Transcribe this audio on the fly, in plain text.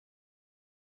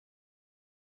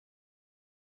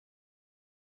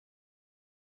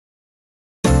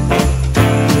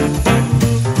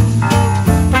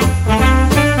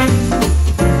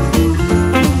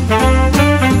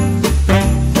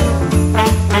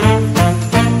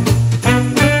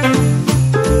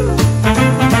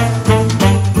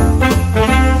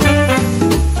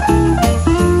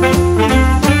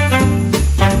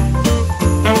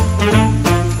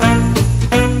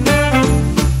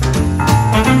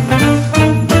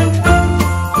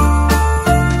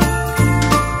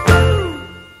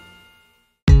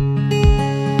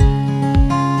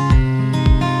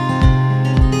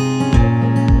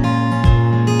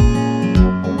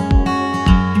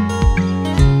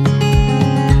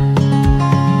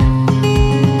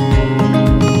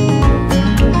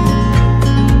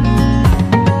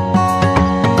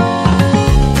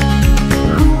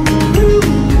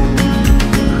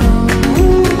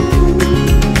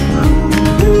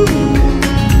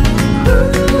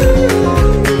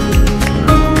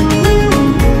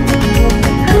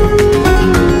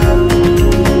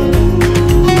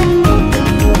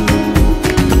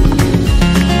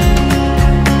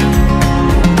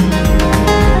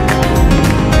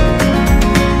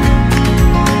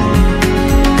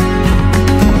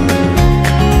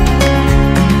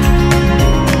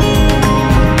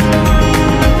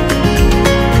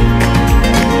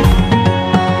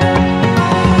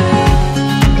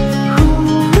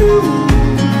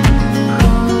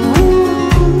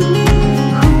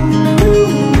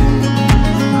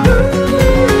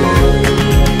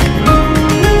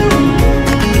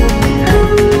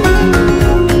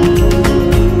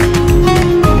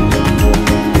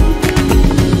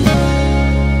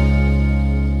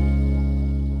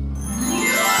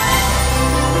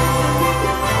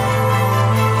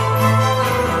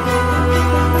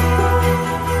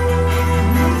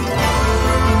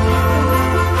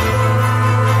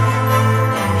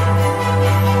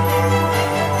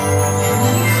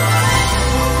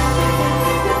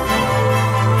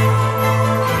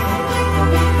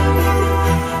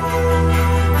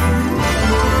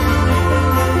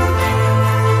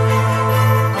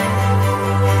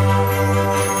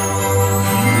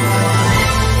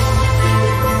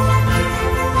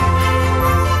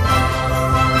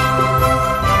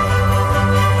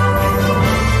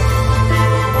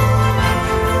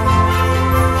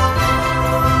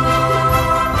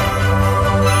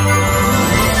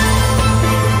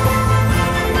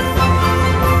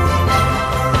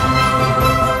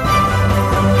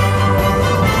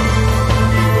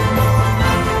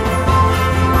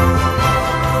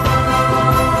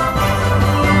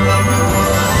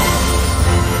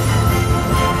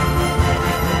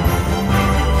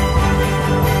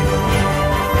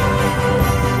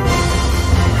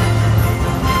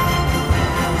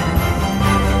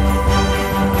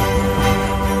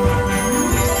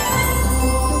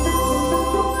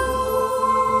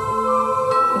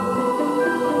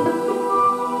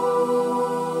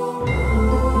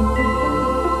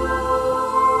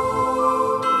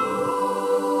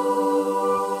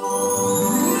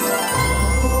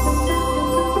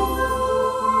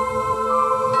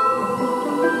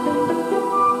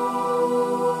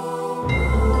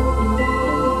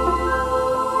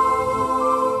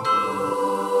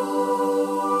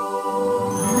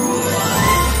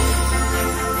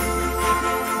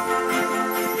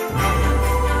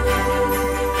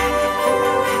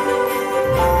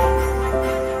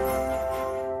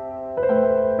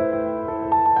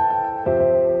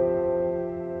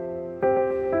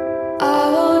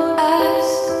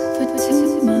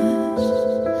too much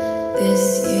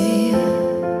this year.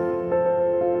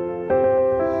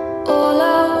 All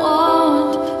I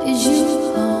want is you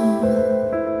home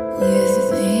with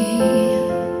me.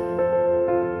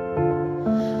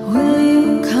 Will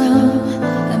you come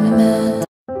and melt?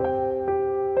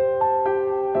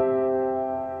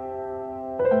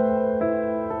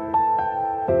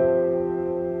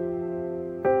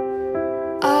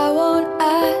 I won't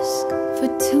ask for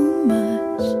too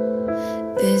much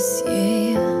this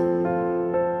year.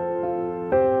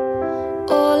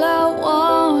 All I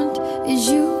want is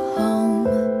you home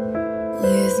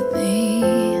with me.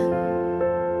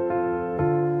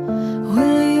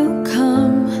 Will you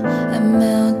come and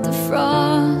melt the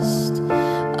frost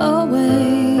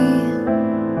away?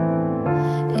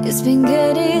 It's been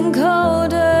getting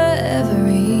colder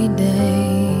every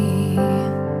day.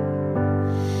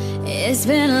 It's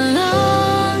been a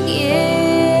long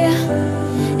year,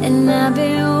 and I've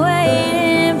been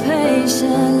waiting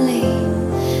patiently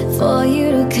for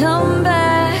you to come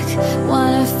back.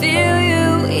 Wanna feel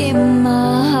you in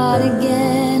my heart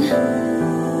again,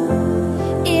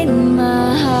 in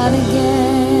my heart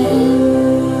again,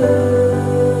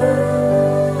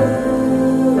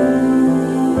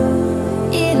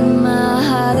 in my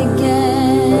heart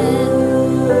again,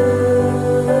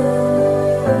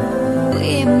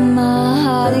 in my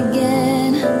heart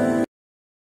again.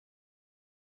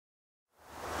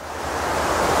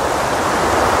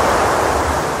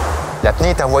 L'apnée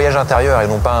est un voyage intérieur et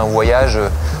non pas un voyage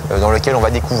dans lequel on va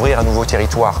découvrir un nouveau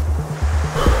territoire.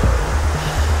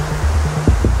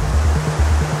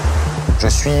 Je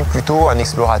suis plutôt un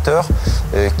explorateur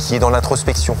qui est dans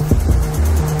l'introspection.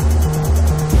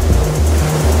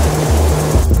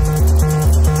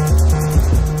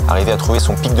 Arriver à trouver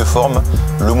son pic de forme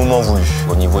le moment voulu.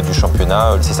 Au niveau du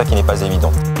championnat, c'est ça qui n'est pas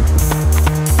évident.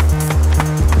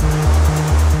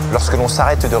 Lorsque l'on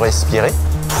s'arrête de respirer,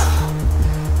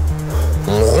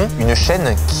 on rompt une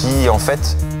chaîne qui, en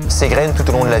fait, s'égrène tout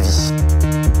au long de la vie.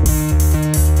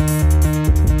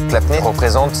 L'apnée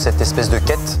représente cette espèce de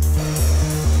quête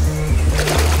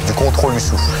du contrôle du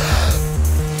souffle.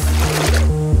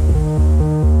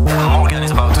 Morgan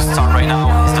is about to start right now.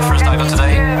 It's the first dive of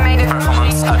today.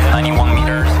 Performance at 91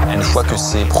 meters. Une fois que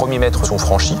ces premiers mètres sont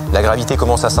franchis, la gravité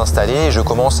commence à s'installer et je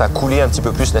commence à couler un petit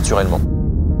peu plus naturellement.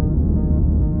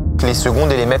 Les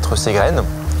secondes et les mètres s'égrènent,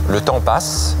 le temps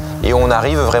passe, et on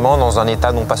arrive vraiment dans un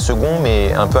état, non pas second,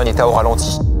 mais un peu un état au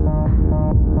ralenti.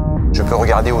 Je peux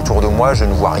regarder autour de moi, je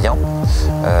ne vois rien.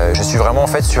 Je suis vraiment en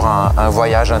fait sur un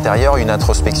voyage intérieur, une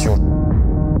introspection.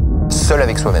 Seul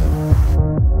avec soi-même.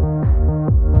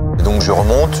 Donc je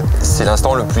remonte, c'est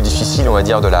l'instant le plus difficile, on va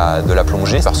dire, de la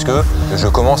plongée, parce que je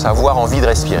commence à avoir envie de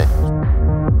respirer.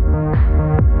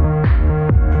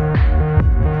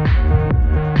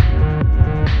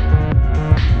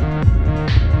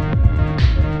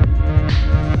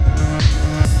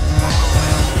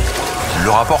 Le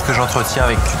rapport que j'entretiens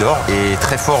avec Tudor est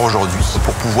très fort aujourd'hui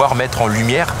pour pouvoir mettre en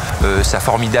lumière sa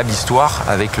formidable histoire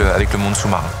avec le monde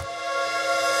sous-marin.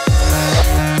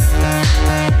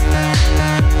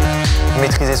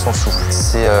 Maîtriser son souffle,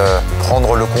 c'est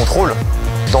prendre le contrôle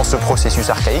dans ce processus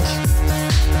archaïque.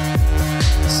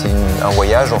 C'est un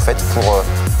voyage en fait pour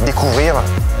découvrir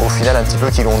au final un petit peu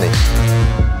qui l'on est.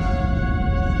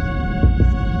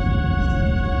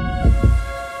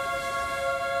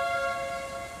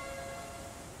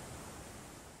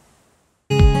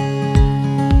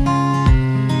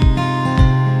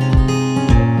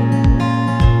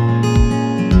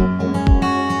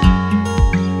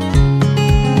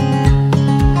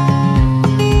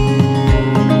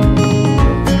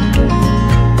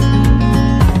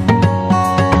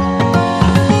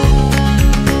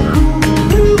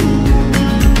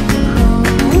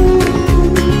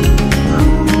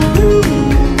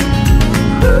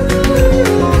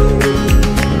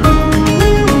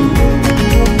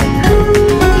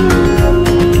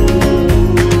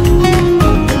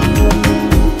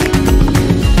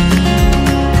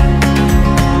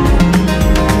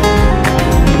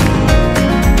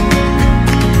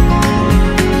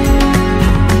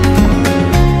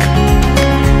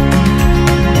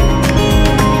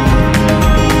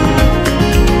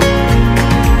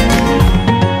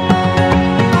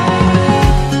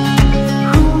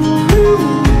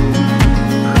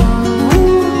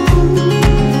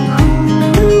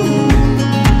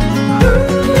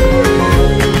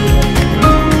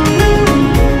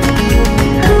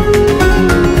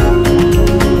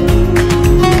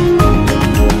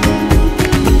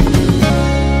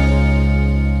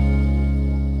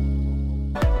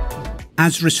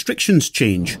 As restrictions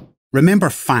change, remember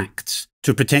facts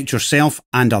to protect yourself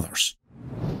and others.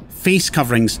 Face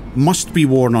coverings must be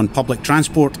worn on public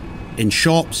transport, in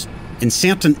shops, in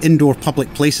certain indoor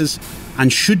public places,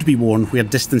 and should be worn where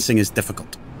distancing is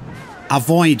difficult.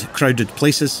 Avoid crowded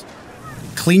places.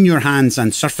 Clean your hands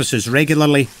and surfaces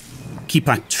regularly. Keep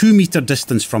a 2-metre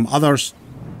distance from others.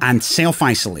 And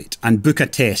self-isolate and book a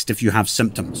test if you have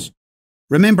symptoms.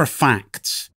 Remember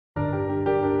facts.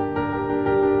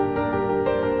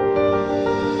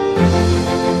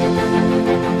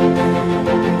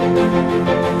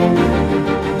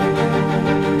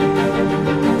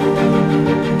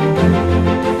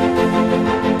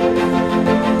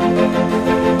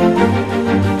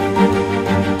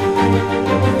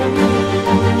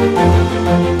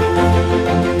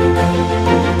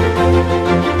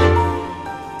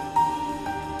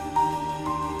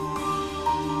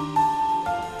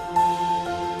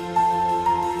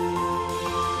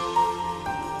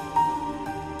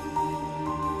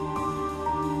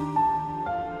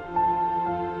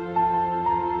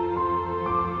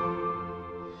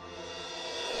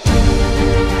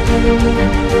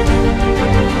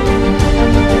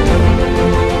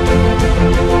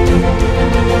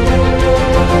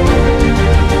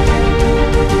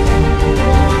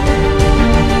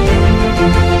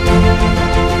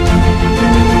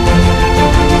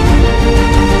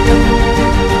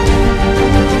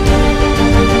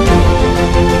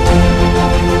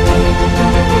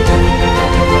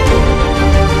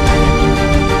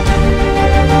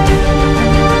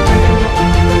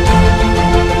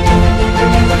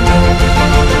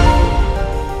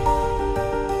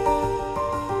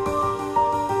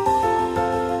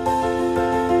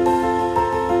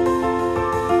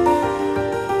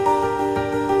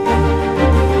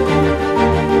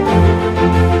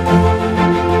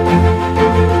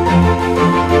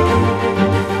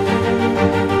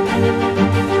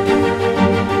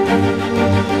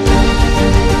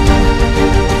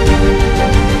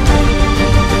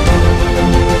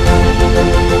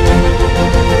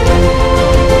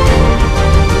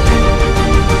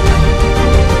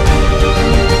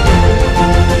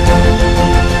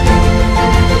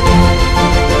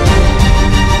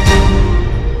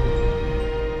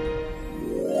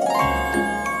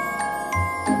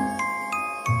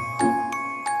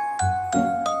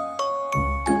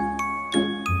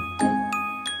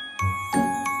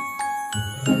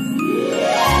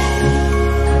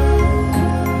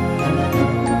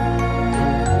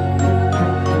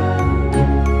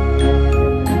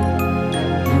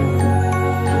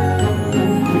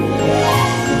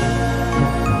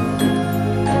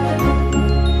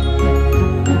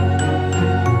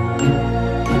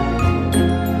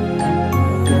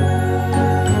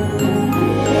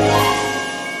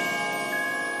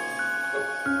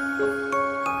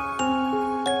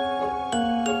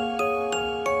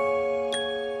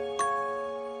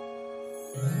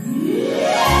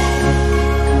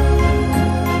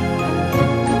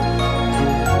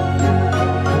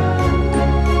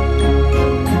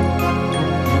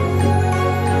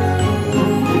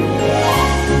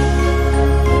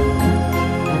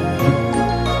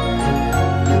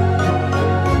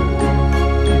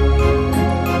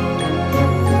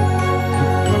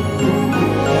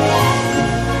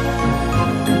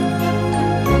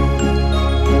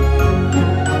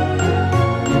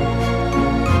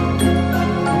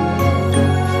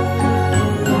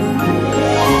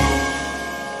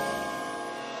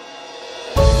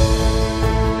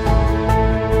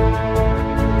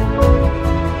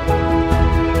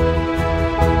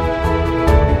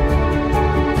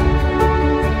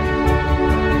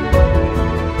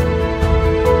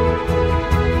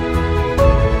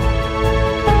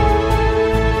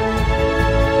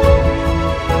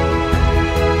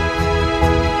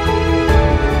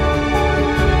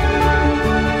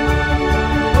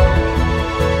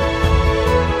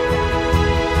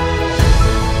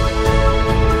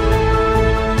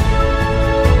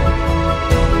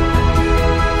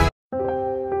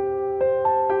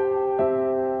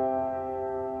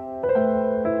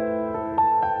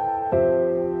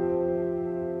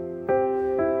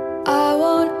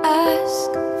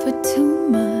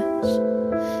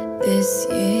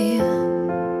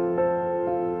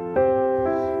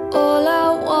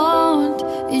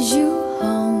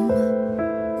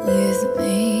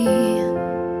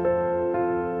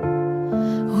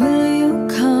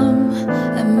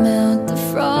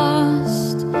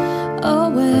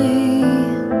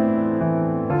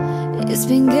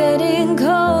 been getting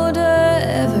colder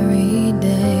every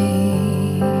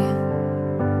day.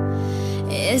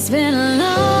 It's been a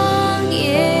long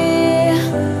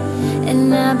year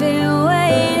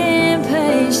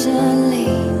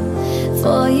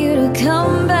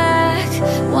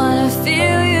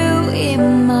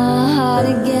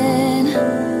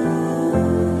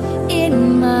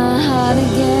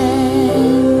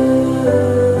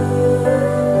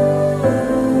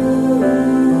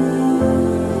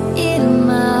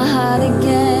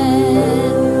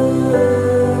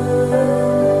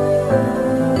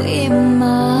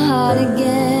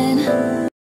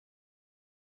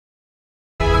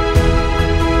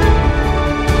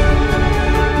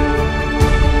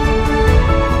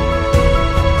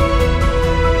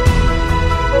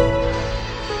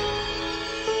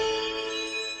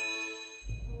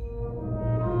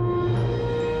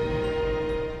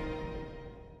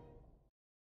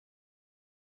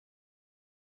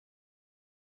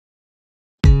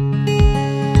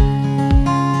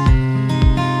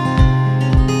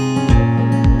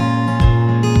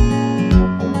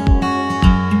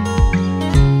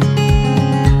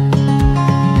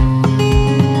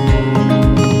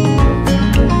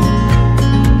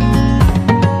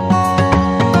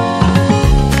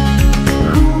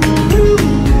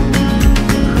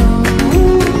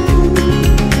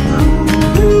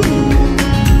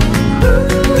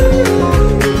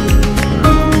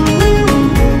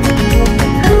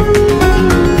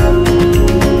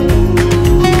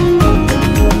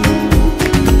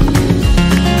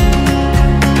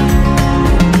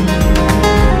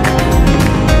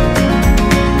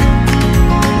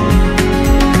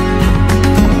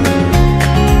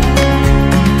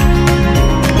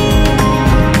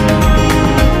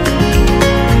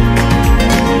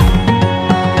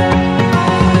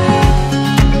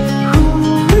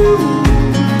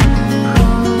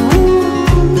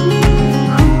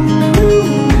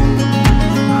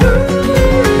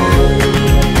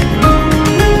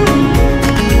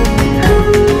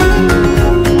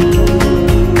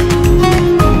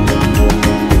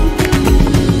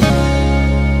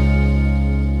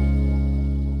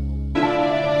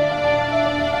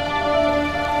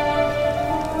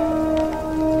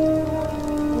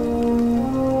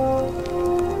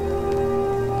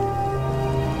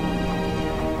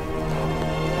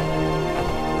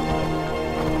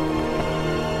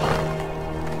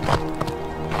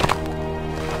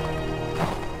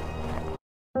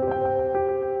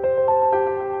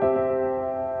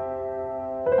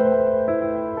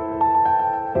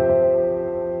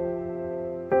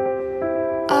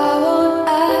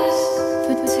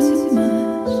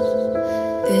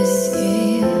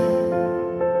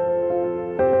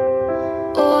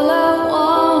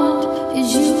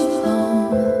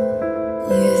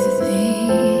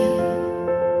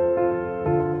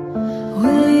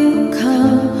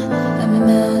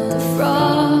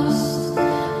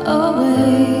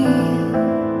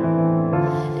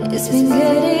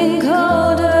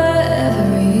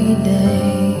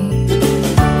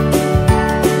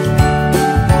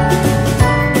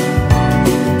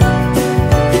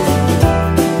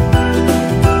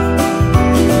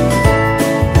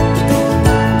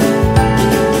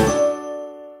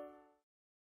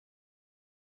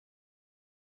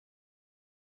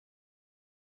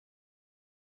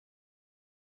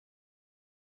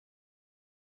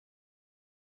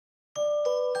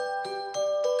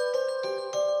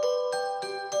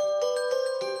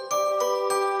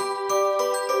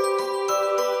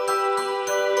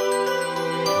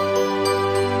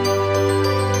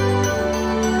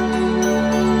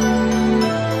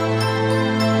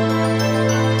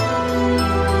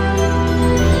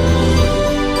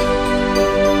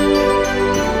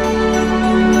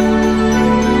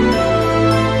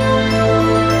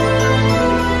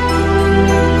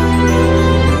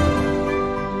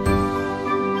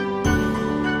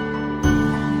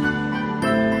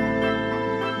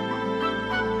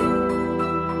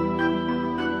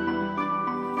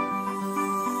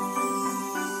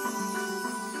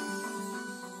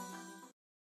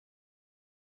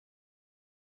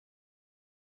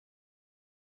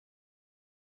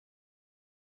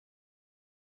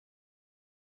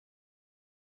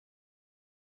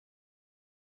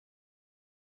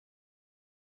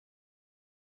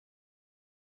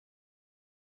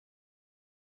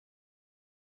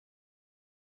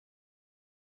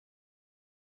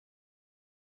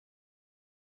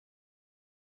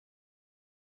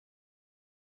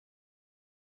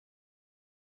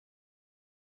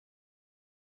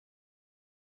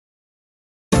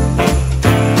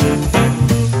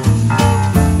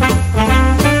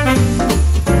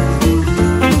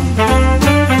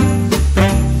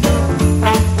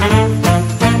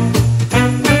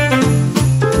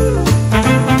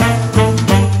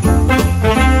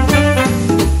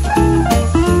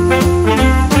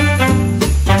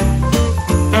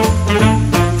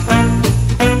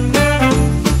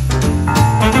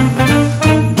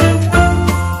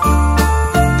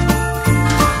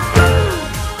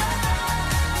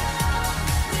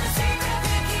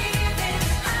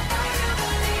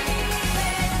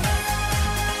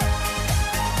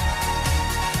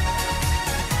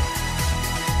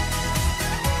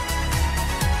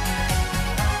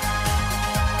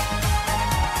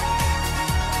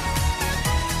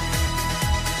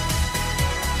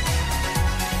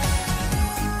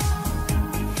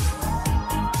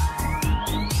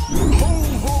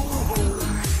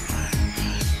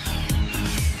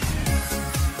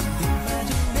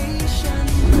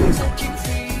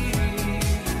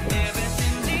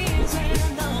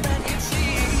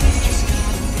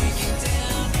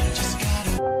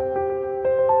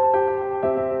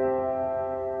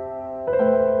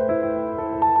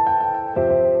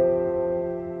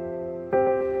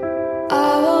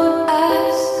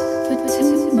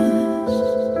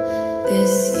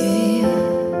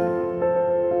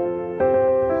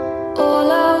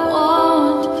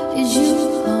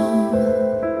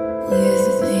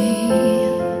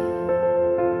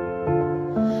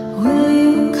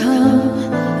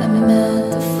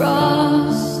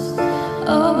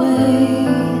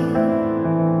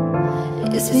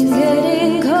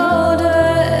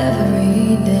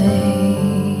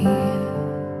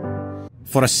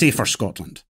For a safer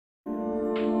Scotland.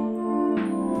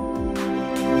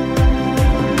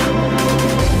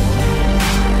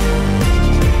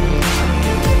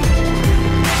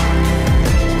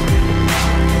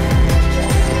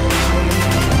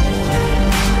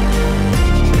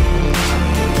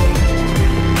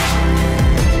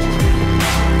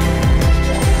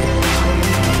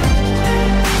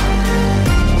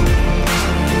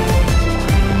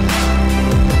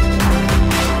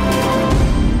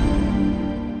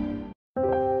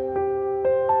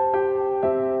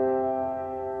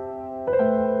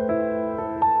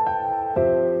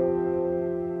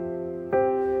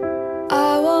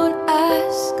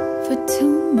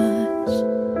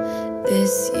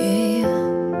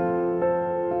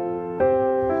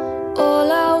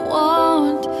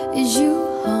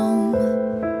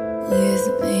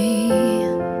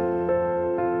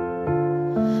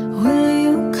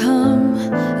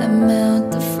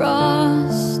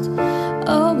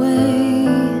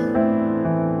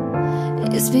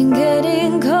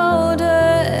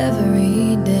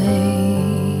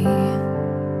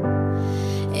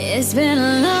 It's been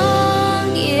a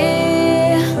long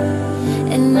year,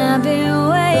 and I've been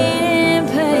waiting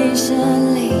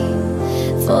patiently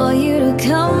for you to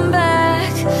come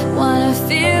back. Wanna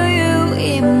feel you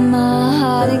in my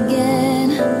heart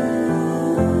again,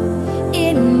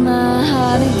 in my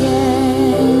heart again,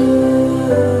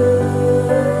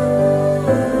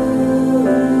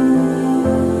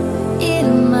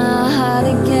 in my heart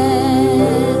again.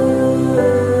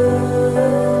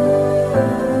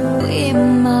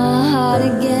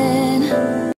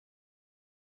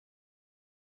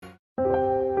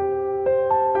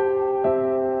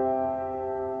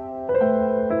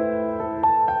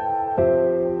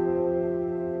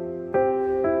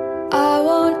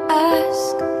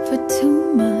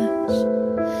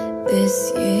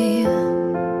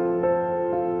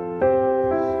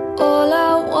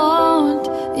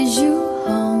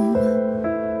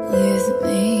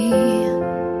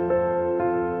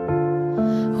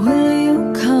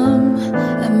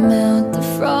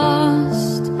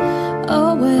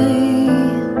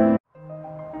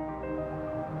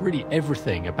 Really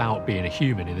everything about being a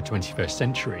human in the 21st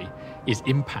century is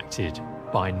impacted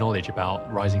by knowledge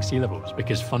about rising sea levels,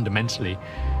 because fundamentally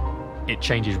it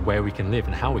changes where we can live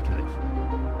and how we can live.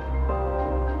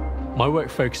 My work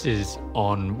focuses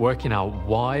on working out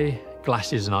why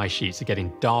glaciers and ice sheets are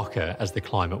getting darker as the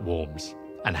climate warms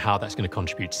and how that's going to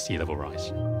contribute to sea level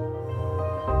rise.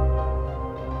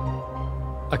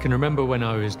 I can remember when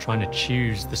I was trying to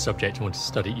choose the subject I wanted to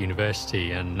study at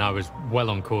university, and I was well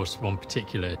on course for one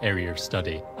particular area of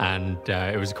study. And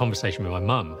it was a conversation with my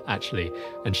mum, actually.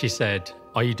 And she said,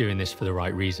 "Are you doing this for the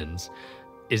right reasons?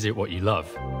 Is it what you love?"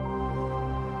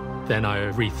 Then I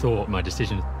rethought my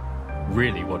decision.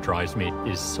 Really what drives me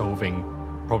is solving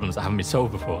problems that haven't been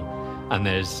solved before. And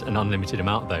there's an unlimited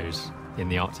amount of those in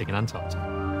the Arctic and Antarctic.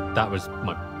 That was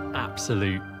my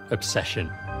absolute obsession.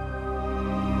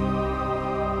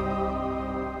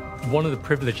 One of the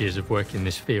privileges of working in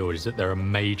this field is that there are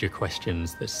major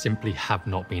questions that simply have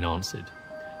not been answered.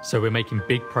 So we're making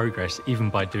big progress even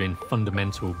by doing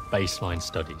fundamental baseline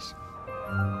studies.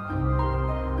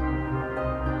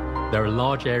 There are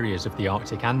large areas of the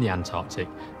Arctic and the Antarctic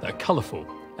that are colourful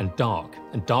and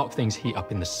dark things heat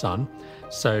up in the sun,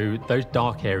 so those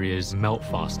dark areas melt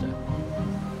faster.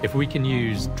 If we can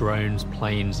use drones,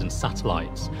 planes and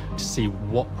satellites to see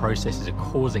what processes are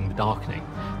causing the darkening,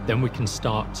 then we can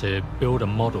start to build a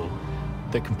model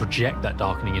that can project that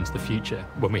darkening into the future.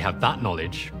 When we have that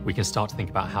knowledge, we can start to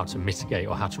think about how to mitigate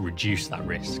or how to reduce that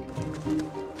risk.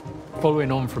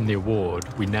 Following on from the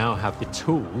award, we now have the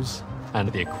tools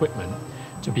and the equipment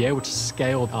to be able to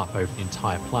scale up over the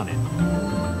entire planet.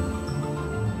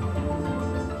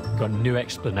 We've got new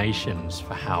explanations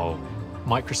for how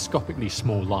microscopically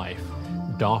small life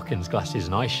darkens glaciers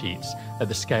and ice sheets at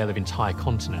the scale of entire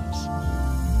continents.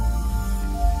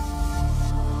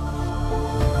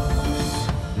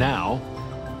 Now,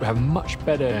 we have a much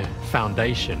better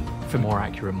foundation for more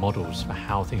accurate models for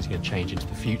how things are going to change into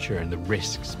the future and the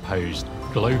risks posed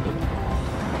globally.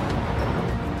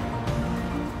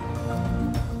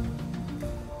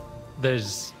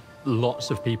 There's lots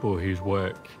of people whose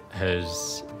work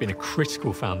has been a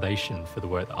critical foundation for the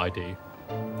work that I do.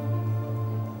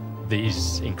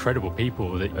 These incredible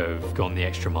people that have gone the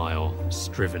extra mile,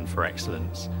 striven for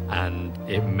excellence, and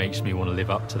it makes me want to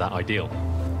live up to that ideal.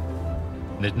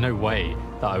 There's no way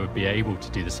that I would be able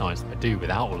to do the science that I do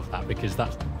without all of that, because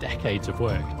that's decades of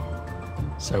work.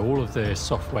 So all of the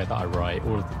software that I write,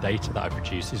 all of the data that I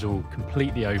produce is all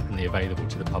completely openly available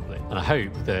to the public. And I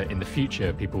hope that in the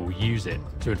future, people will use it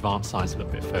to advance science a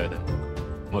little bit further.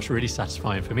 What's really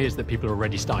satisfying for me is that people are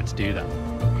already starting to do that.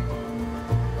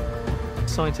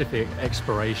 Scientific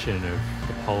exploration of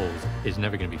the poles is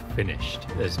never going to be finished.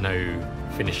 There's no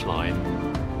finish line.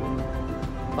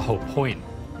 The whole point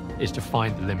is to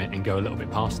find the limit and go a little bit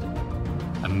past it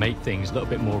and make things a little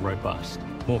bit more robust,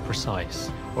 more precise,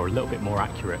 or a little bit more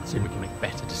accurate, so we can make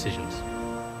better decisions.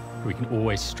 We can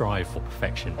always strive for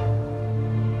perfection.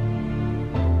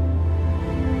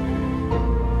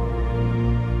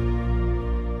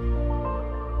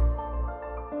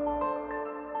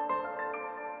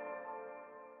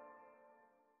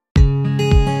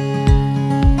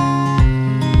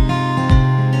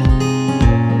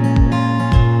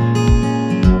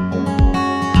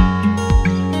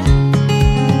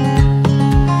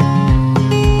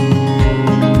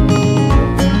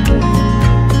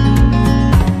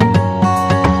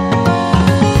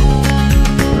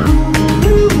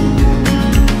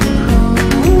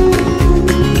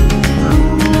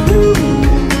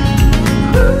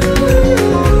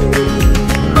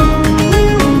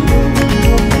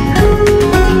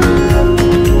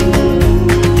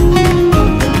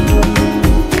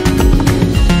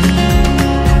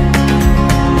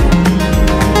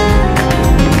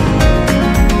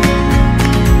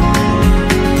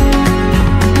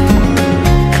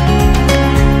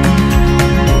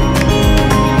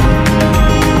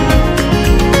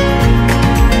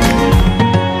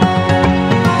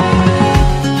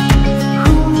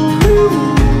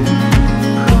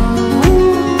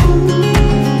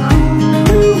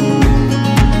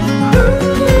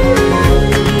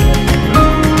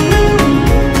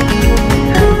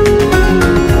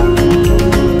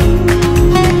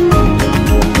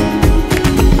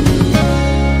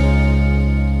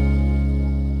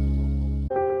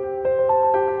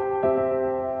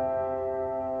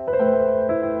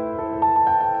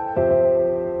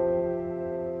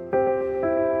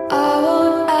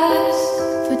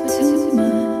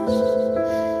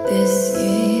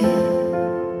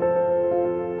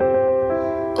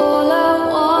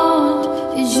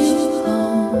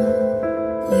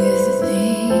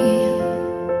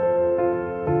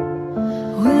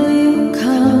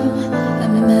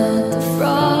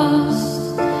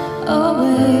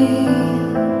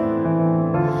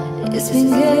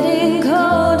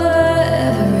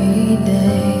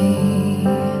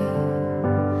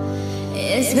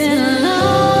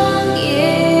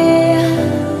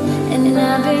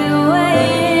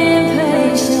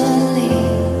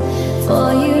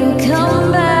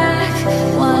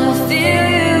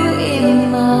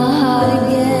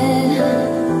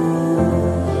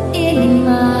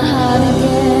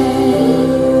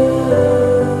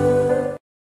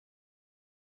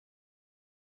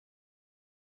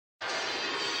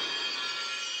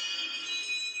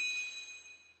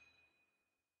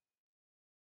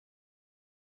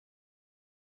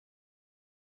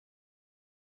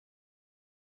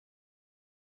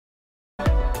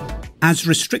 As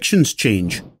restrictions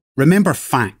change, remember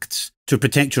facts to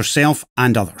protect yourself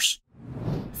and others.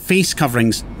 Face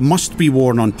coverings must be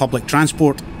worn on public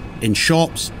transport, in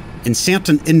shops, in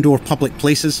certain indoor public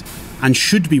places, and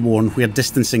should be worn where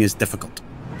distancing is difficult.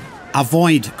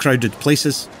 Avoid crowded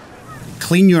places.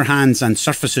 Clean your hands and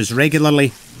surfaces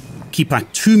regularly. Keep a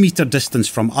 2-metre distance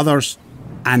from others,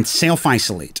 and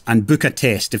self-isolate and book a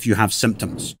test if you have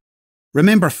symptoms.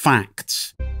 Remember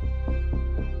facts.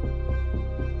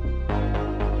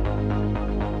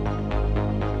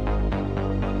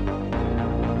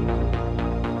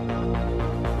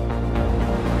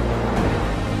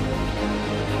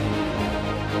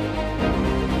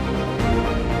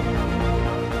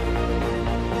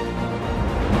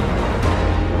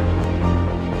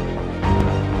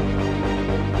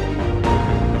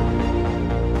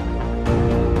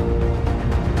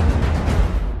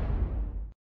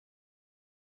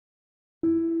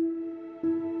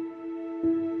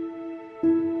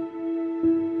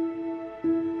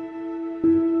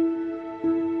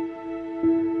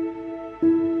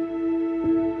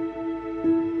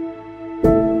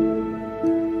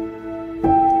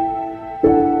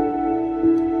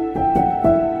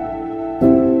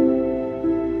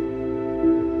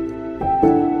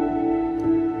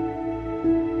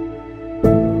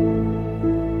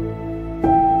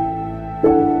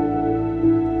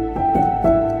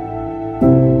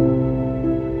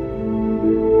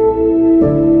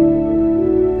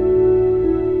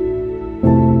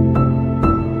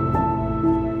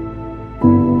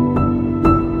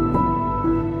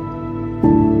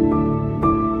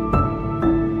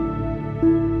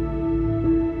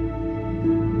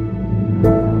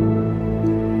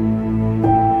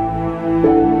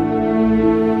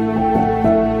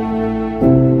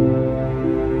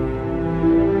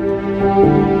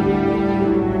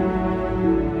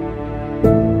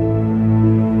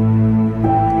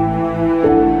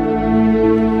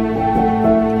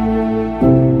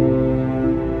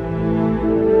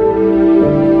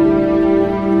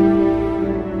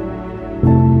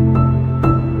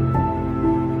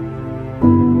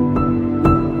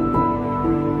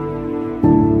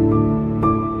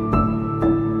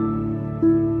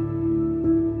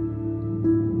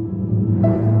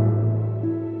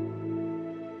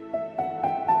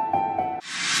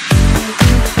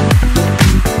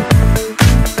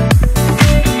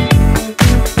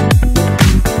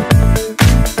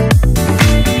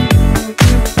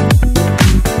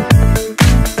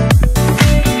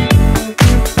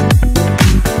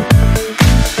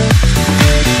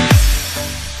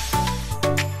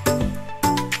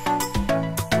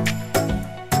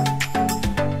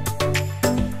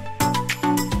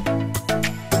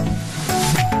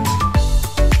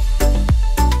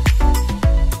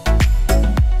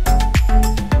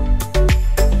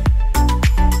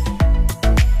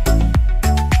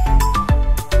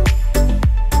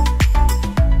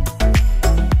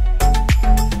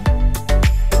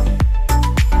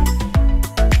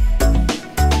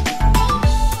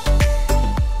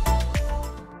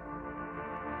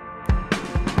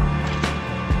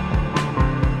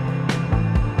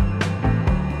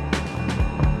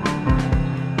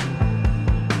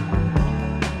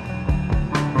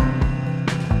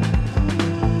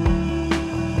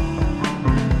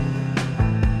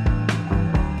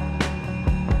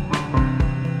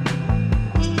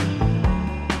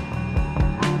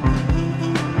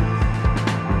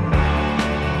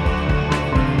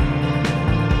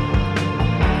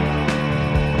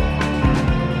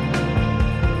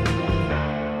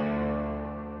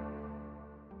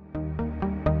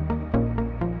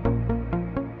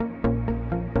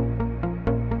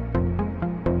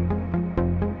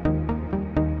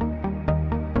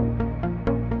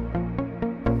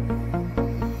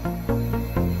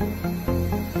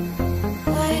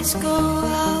 nights go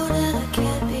out and I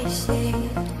can't be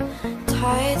saved.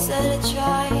 Tides that I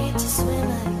tried to swim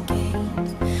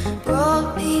against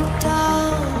brought me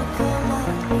down upon my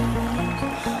knees.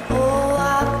 Oh,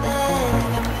 I beg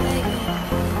you,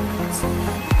 please,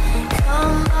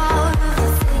 come out of the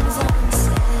things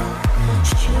unsaid.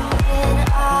 Shooting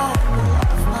out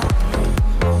of my head.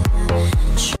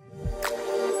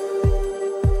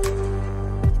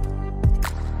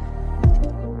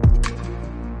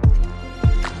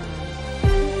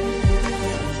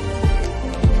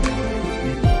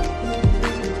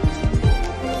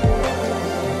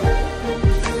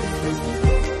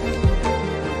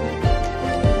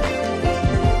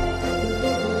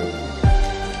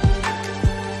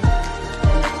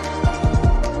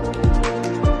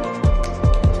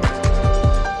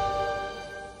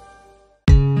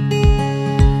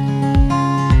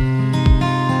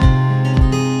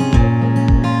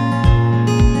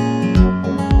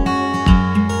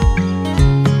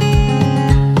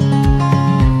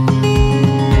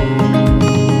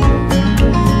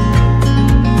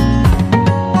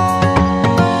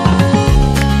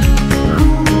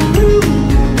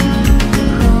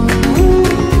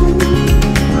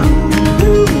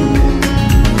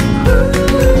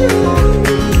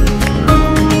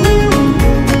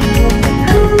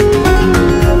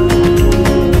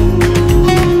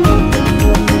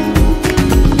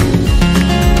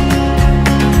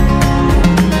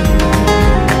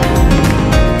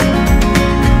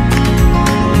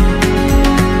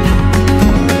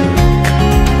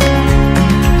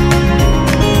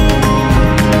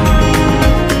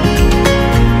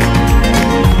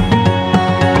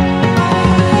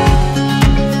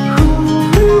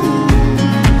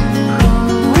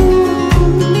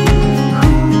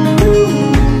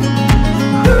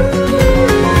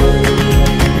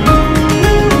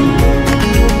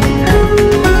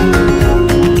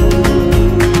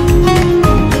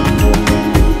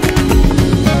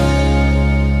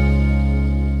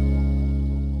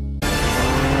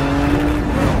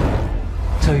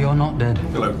 So you're not dead?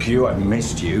 Hello, Q. I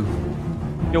missed you.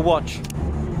 Your watch.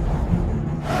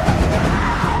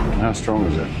 How strong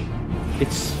is it?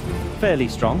 It's fairly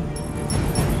strong.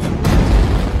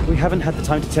 We haven't had the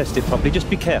time to test it properly. Just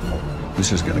be careful.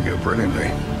 This is going to go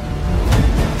brilliantly.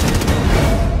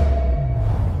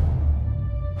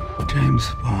 James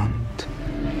Bond,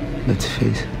 let's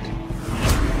face it,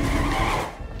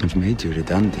 I've made you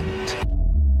redundant.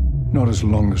 Not as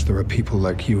long as there are people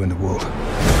like you in the world.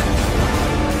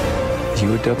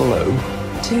 You a 00?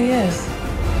 2 years.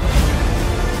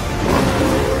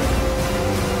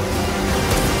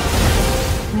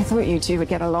 I thought you two would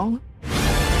get along.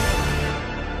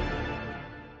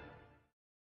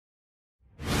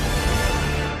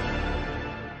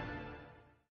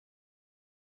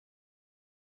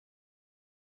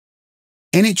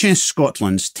 NHS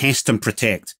Scotland's Test and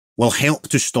Protect will help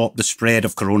to stop the spread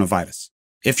of coronavirus.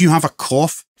 If you have a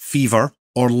cough, fever,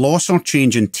 or loss or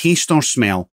change in taste or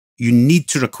smell, you need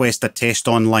to request a test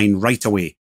online right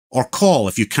away, or call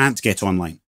if you can't get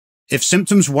online. If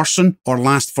symptoms worsen or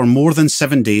last for more than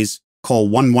 7 days, call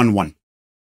 111.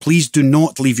 Please do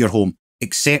not leave your home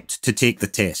except to take the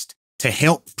test, to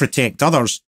help protect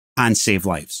others and save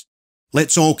lives.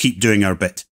 Let's all keep doing our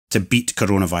bit to beat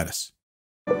coronavirus.